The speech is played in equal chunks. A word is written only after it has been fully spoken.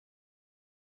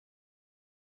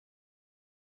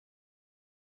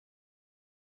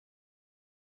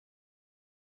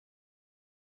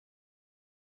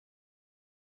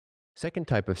Second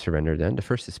type of surrender then, the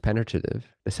first is penetrative.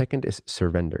 The second is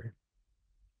surrender.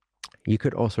 You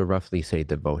could also roughly say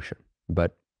devotion,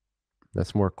 but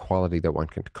that's more quality that one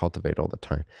can cultivate all the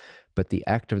time. But the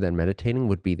act of then meditating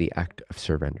would be the act of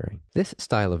surrendering. This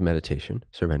style of meditation,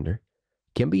 surrender,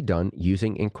 can be done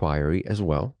using inquiry as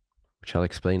well, which I'll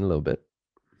explain a little bit,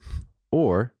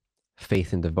 or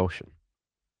faith and devotion.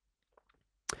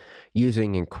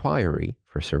 Using inquiry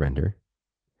for surrender,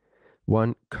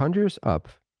 one conjures up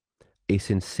a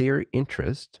sincere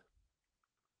interest.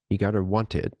 You got to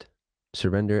want it.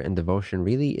 Surrender and devotion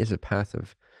really is a path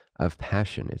of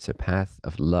passion. It's a path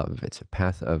of love. It's a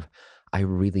path of, I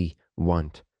really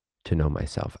want to know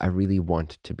myself. I really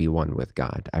want to be one with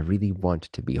God. I really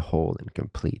want to be whole and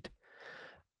complete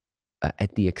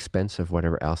at the expense of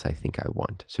whatever else I think I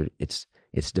want. So it's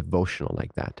devotional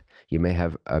like that. You may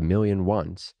have a million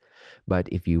wants, but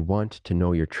if you want to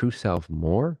know your true self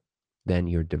more, then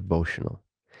you're devotional.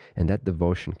 And that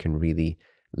devotion can really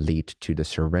lead to the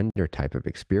surrender type of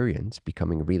experience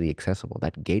becoming really accessible.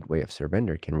 That gateway of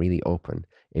surrender can really open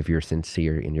if you're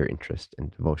sincere in your interest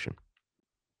and devotion.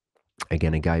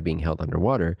 Again, a guy being held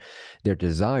underwater, their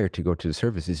desire to go to the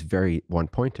surface is very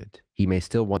one-pointed. He may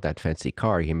still want that fancy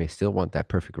car. He may still want that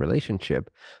perfect relationship.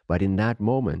 But in that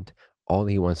moment, all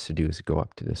he wants to do is go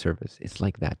up to the surface. It's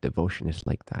like that. Devotion is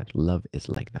like that. Love is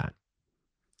like that.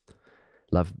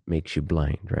 Love makes you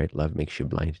blind, right? Love makes you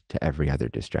blind to every other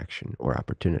distraction or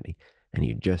opportunity. And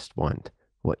you just want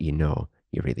what you know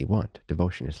you really want.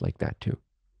 Devotion is like that too.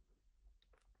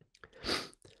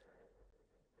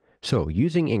 So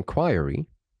using inquiry,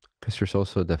 because there's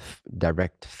also the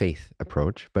direct faith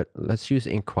approach, but let's use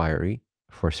inquiry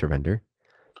for surrender.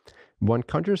 One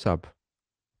conjures up,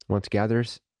 one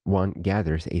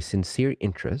gathers a sincere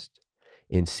interest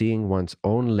in seeing one's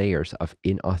own layers of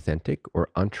inauthentic or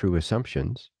untrue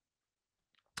assumptions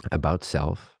about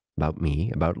self, about me,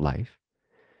 about life,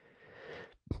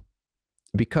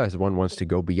 because one wants to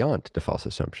go beyond the false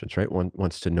assumptions, right? One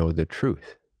wants to know the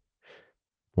truth.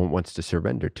 One wants to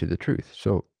surrender to the truth.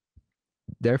 So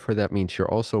therefore, that means you're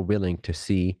also willing to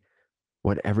see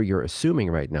whatever you're assuming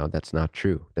right now that's not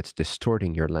true, that's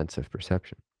distorting your lens of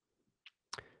perception.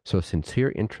 So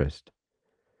sincere interest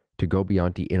to go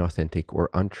beyond the inauthentic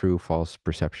or untrue false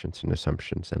perceptions and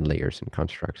assumptions and layers and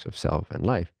constructs of self and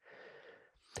life.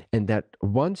 And that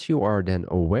once you are then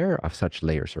aware of such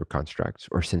layers or constructs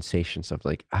or sensations of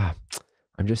like,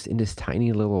 I'm just in this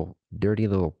tiny little, dirty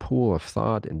little pool of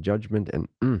thought and judgment and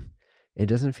it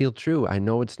doesn't feel true. I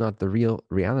know it's not the real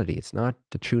reality. It's not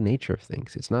the true nature of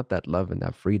things. It's not that love and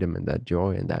that freedom and that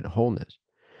joy and that wholeness.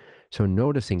 So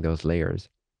noticing those layers,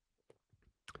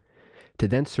 to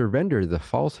then surrender the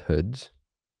falsehoods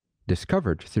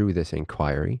discovered through this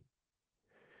inquiry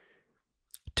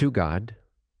to God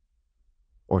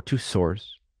or to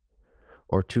Source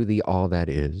or to the all that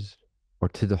is, or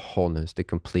to the wholeness, the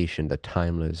completion, the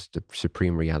timeless, the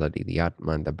supreme reality, the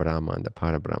Atman, the Brahman, the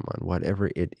Parabrahman, whatever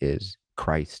it is,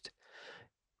 Christ,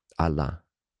 Allah.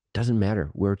 Doesn't matter.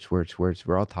 Words.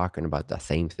 We're all talking about the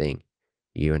same thing,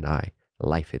 you and I,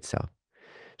 life itself.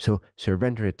 So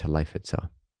surrender it to life itself.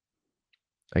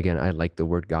 Again, I like the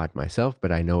word God myself,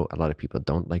 but I know a lot of people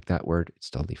don't like that word. It's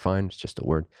totally fine. It's just a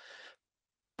word.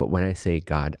 But when I say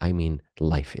God, I mean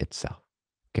life itself,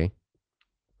 okay?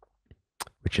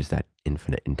 Which is that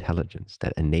infinite intelligence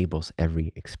that enables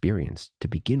every experience to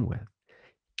begin with.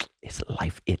 It's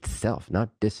life itself,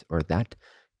 not this or that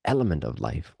element of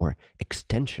life or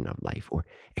extension of life or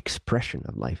expression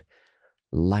of life.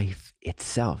 Life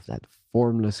itself, that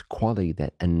formless quality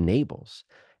that enables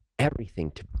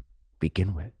everything to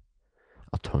begin with.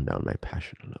 I'll tone down my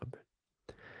passion a little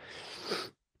bit.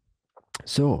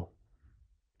 So,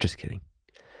 just kidding.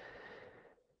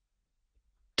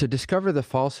 To discover the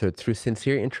falsehood through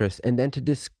sincere interest, and then to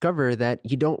discover that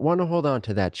you don't want to hold on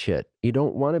to that shit. You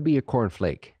don't want to be a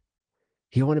cornflake.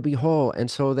 You want to be whole.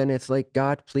 And so then it's like,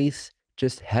 God, please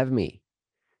just have me.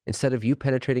 Instead of you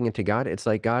penetrating into God, it's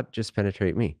like, God, just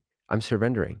penetrate me. I'm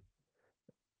surrendering.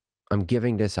 I'm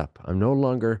giving this up. I'm no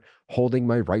longer holding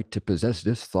my right to possess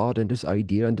this thought and this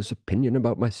idea and this opinion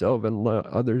about myself and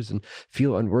others and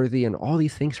feel unworthy. And all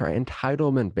these things are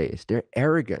entitlement based. They're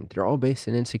arrogant. They're all based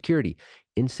in insecurity.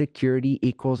 Insecurity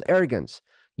equals arrogance.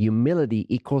 Humility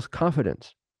equals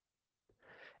confidence.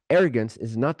 Arrogance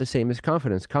is not the same as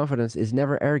confidence. Confidence is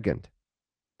never arrogant.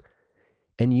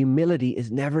 And humility is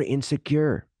never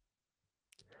insecure.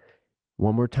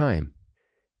 One more time.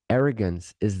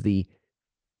 Arrogance is the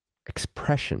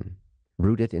expression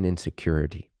rooted in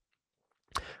insecurity.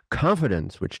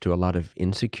 Confidence, which to a lot of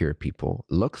insecure people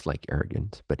looks like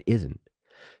arrogance, but isn't.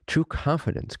 True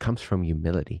confidence comes from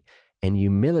humility. And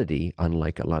humility,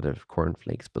 unlike a lot of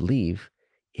cornflakes believe,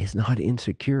 is not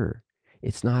insecure.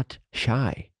 It's not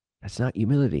shy. That's not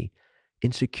humility.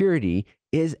 Insecurity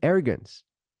is arrogance.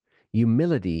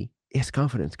 Humility is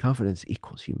confidence. Confidence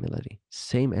equals humility.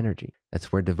 Same energy.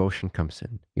 That's where devotion comes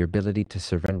in. Your ability to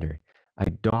surrender. I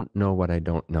don't know what I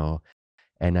don't know.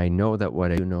 And I know that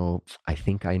what I do know, I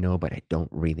think I know, but I don't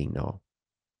really know.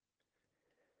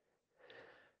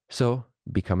 So,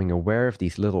 becoming aware of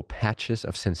these little patches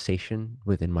of sensation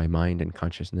within my mind and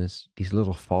consciousness, these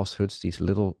little falsehoods, these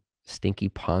little stinky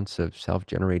ponds of self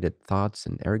generated thoughts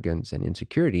and arrogance and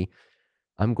insecurity,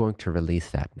 I'm going to release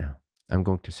that now. I'm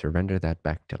going to surrender that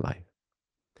back to life.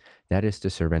 That is the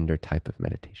surrender type of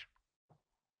meditation.